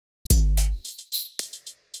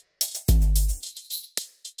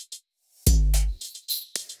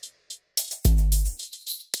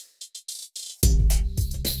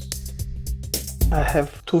I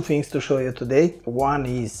have two things to show you today. One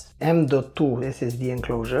is M.2 SSD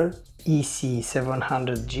enclosure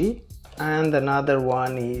EC700G, and another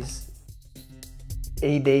one is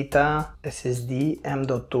ADATA SSD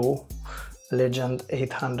M.2 Legend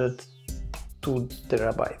 800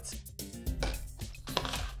 2TB.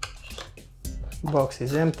 Box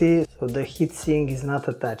is empty, so the heatsink is not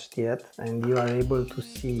attached yet, and you are able to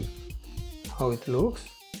see how it looks.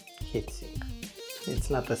 Heatsink.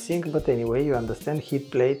 It's not a sink, but anyway, you understand,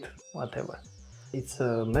 heat plate, whatever. It's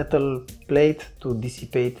a metal plate to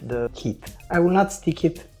dissipate the heat. I will not stick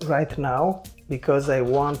it right now because I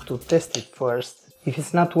want to test it first. If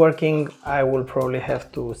it's not working, I will probably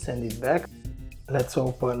have to send it back. Let's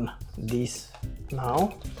open this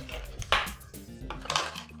now.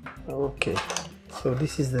 Okay, so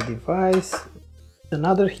this is the device.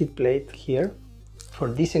 Another heat plate here. For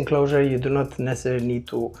this enclosure, you do not necessarily need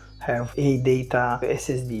to have ADATA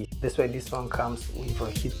SSD. That's why this one comes with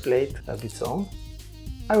a heat plate of its own.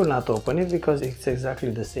 I will not open it because it's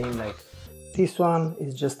exactly the same like this one.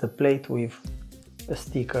 Is just a plate with a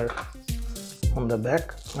sticker on the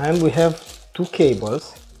back. And we have two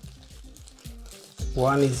cables.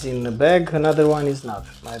 One is in the bag, another one is not.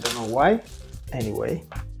 I don't know why. Anyway,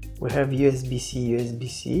 we have USB-C,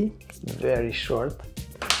 USB-C, very short,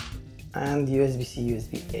 and USB-C,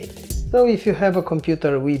 USB-A. So if you have a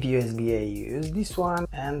computer with USB-A, you use this one,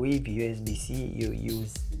 and with USB-C, you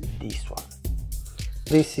use this one.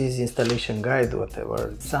 This is installation guide, whatever.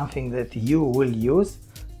 It's something that you will use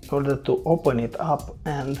in order to open it up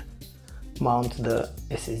and mount the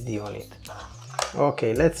SSD on it.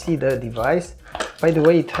 Okay, let's see the device. By the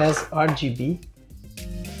way, it has RGB.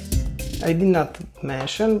 I did not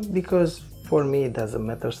mention because for me it doesn't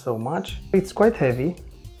matter so much. It's quite heavy,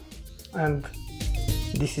 and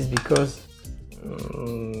this is because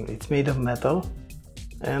it's made of metal,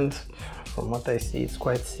 and from what I see it's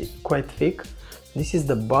quite thick. This is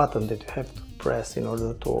the button that you have to press in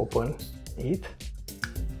order to open it.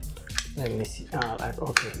 Let me see.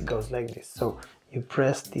 Okay, it goes like this. So you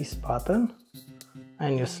press this button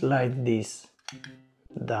and you slide this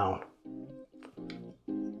down.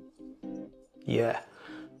 Yeah,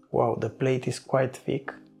 wow, the plate is quite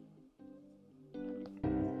thick.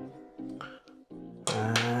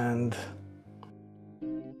 And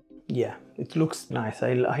yeah, it looks nice.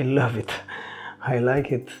 I love it. I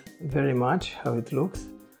like it very much how it looks.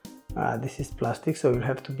 This is plastic, so you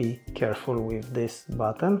have to be careful with this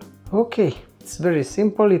button. Okay, it's very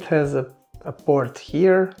simple. It has a port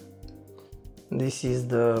here. This is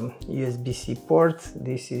the USB-C port.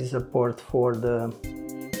 This is a port for the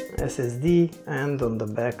SSD, and on the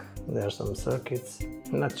back there are some circuits.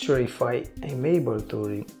 I'm not sure if I am able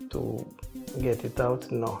to get it out.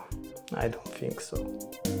 No, I don't think so.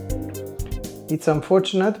 It's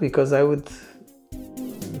unfortunate because I would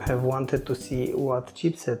have wanted to see what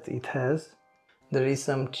chipset it has. There is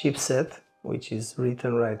some chipset which is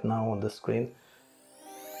written right now on the screen,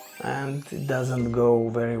 and it doesn't go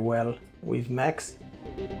very well with Macs.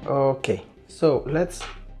 Okay, so let's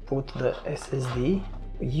put the SSD.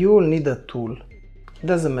 You will need a tool. It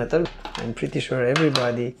doesn't matter. I'm pretty sure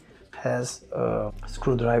everybody has a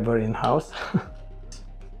screwdriver in house.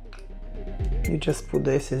 You just put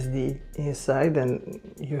the SSD inside, and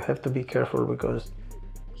you have to be careful because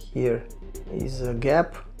here is a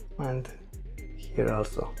gap and here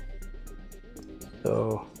also.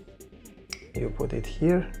 So you put it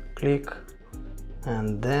here, click,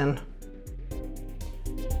 and then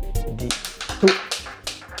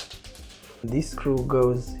this screw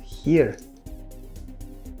goes here,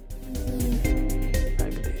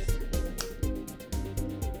 like this,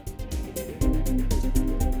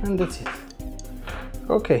 and that's it.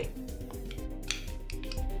 Okay,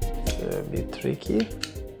 it's a bit tricky.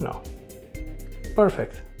 No,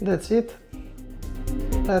 perfect, that's it.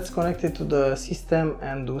 Let's connect it to the system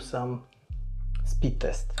and do some speed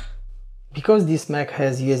test. Because this Mac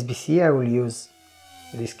has USB-C, I will use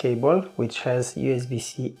this cable, which has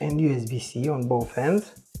USB-C and USB-C on both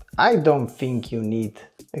ends. I don't think you need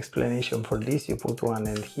explanation for this. You put one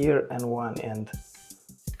end here and one end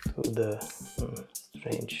to the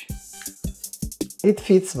strange. It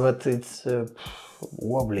fits, but it's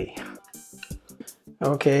wobbly.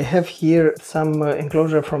 Okay, I have here some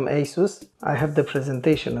enclosure from Asus. I have the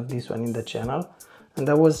presentation of this one in the channel, and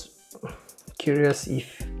I was curious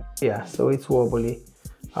if, yeah, so it's wobbly.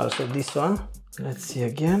 Also this one. Let's see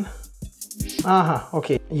again. Aha,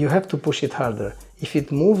 okay, you have to push it harder. If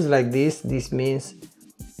it moves like this, this means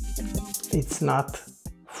it's not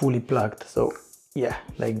fully plugged. So yeah,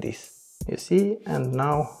 like this, you see, and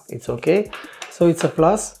now it's okay. So So it's a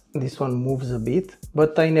plus. This one moves a bit,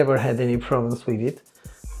 but I never had any problems with it.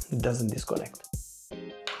 It doesn't disconnect.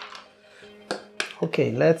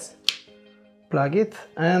 Okay, let's plug it,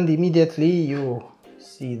 and immediately you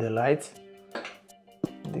see the lights.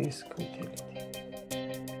 Disk utility.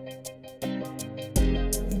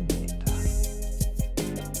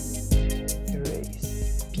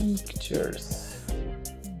 Erase pictures,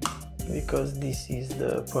 because this is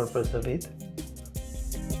the purpose of it.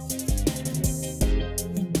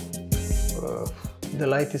 The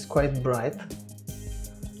light is quite bright.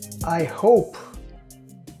 I hope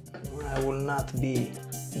I will not be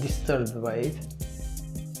disturbed by it.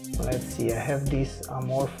 Let's see, I have this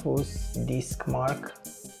AmorphousDiskMark,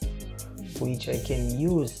 which I can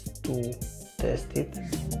use to test it.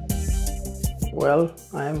 Well,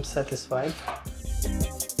 I am satisfied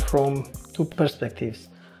from two perspectives.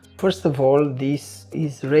 First of all, this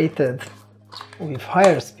is rated with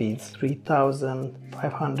higher speeds,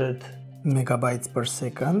 3500 megabytes per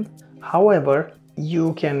second. However,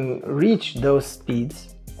 you can reach those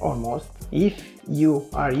speeds almost if you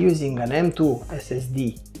are using an M.2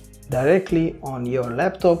 SSD directly on your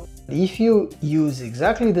laptop. If you use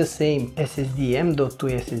exactly the same SSD, M.2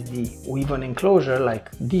 SSD, with an enclosure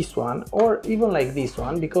like this one or even like this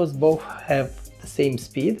one, because both have the same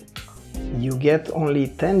speed, you get only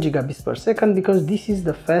 10 gigabits per second, because this is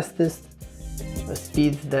the fastest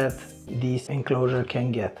speed that this enclosure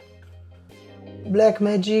can get.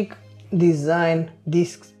 Blackmagicdesign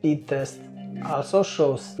disk speed test also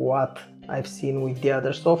shows what I've seen with the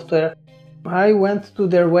other software. I went to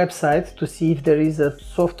their website to see if there is a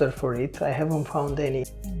software for it. I haven't found any.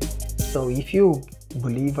 So if you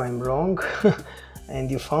believe I'm wrong and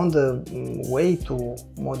you found a way to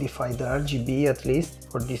modify the RGB at least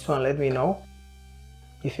for this one, let me know.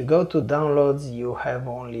 If you go to downloads, you have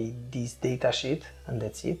only this datasheet and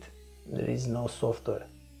that's it. There is no software.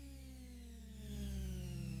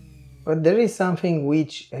 But there is something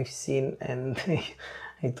which I've seen and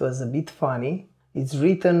it was a bit funny. It's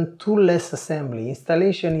written tool-less assembly.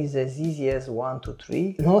 Installation is as easy as 1, 2,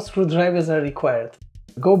 3. No screwdrivers are required.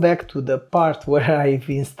 Go back to the part where I've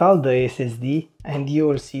installed the SSD and you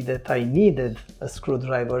will see that I needed a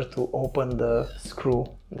screwdriver to open the screw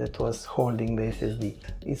that was holding the SSD.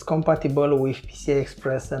 It's compatible with PCI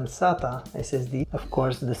Express and SATA SSD. Of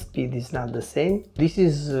course, the speed is not the same. This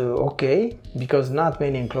is okay, because not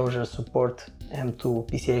many enclosures support M.2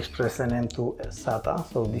 PCI Express and M.2 SATA,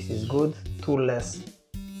 so this is good. Tool-less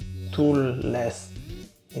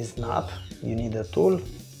is not. You need a tool.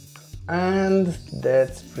 And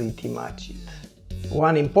that's pretty much it.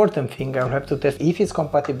 One important thing I'll have to test if it's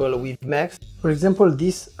compatible with Macs. For example,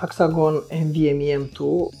 this Hexagon NVMe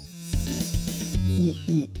M2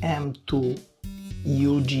 EM2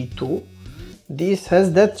 UG2. This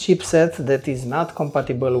has that chipset that is not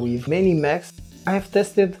compatible with many Macs. I have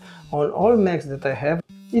tested on all Macs that I have.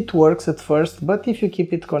 It works at first, but if you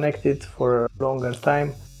keep it connected for a longer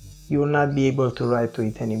time, you will not be able to write to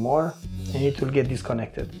it anymore and it will get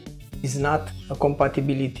disconnected. It's not a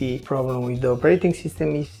compatibility problem with the operating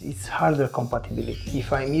system, it's hardware compatibility.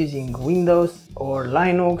 If I'm using Windows or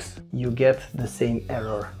Linux, you get the same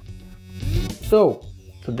error. So,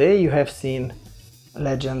 today you have seen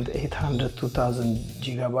Legend 800 2000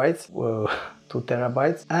 gigabytes, 2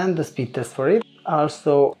 terabytes, and the speed test for it.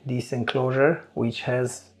 Also this enclosure, which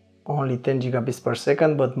has only 10 gigabits per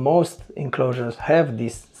second, but most enclosures have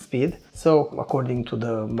this speed. So according to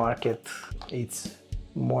the market, it's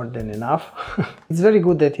more than enough. It's very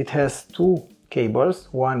good that it has two cables,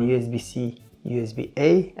 one USB-C,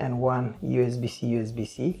 USB-A and one USB-C,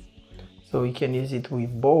 USB-C. So you can use it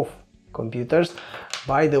with both computers.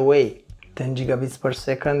 By the way, 10 gigabits per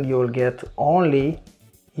second you will get only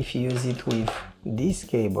if you use it with this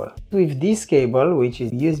cable. With this cable, which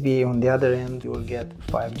is USB-A on the other end, you will get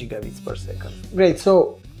 5 gigabits per second. Great,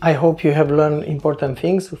 so I hope you have learned important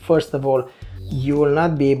things. First of all, you will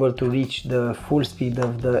not be able to reach the full speed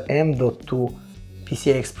of the M.2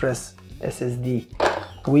 PCIe Express SSD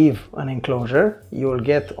with an enclosure. You will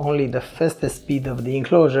get only the fastest speed of the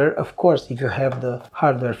enclosure, of course, if you have the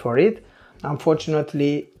hardware for it.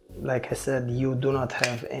 Unfortunately, like I said, you do not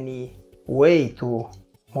have any way to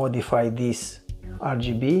modify this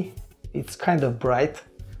RGB. It's kind of bright.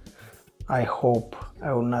 I hope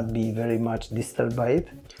I will not be very much disturbed by it.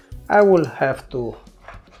 I will have to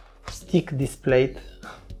stick this plate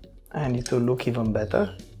and it will look even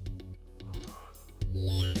better.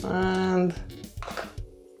 And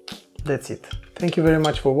that's it. Thank you very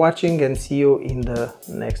much for watching and see you in the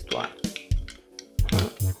next one.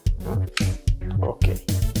 Okay,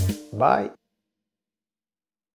 bye.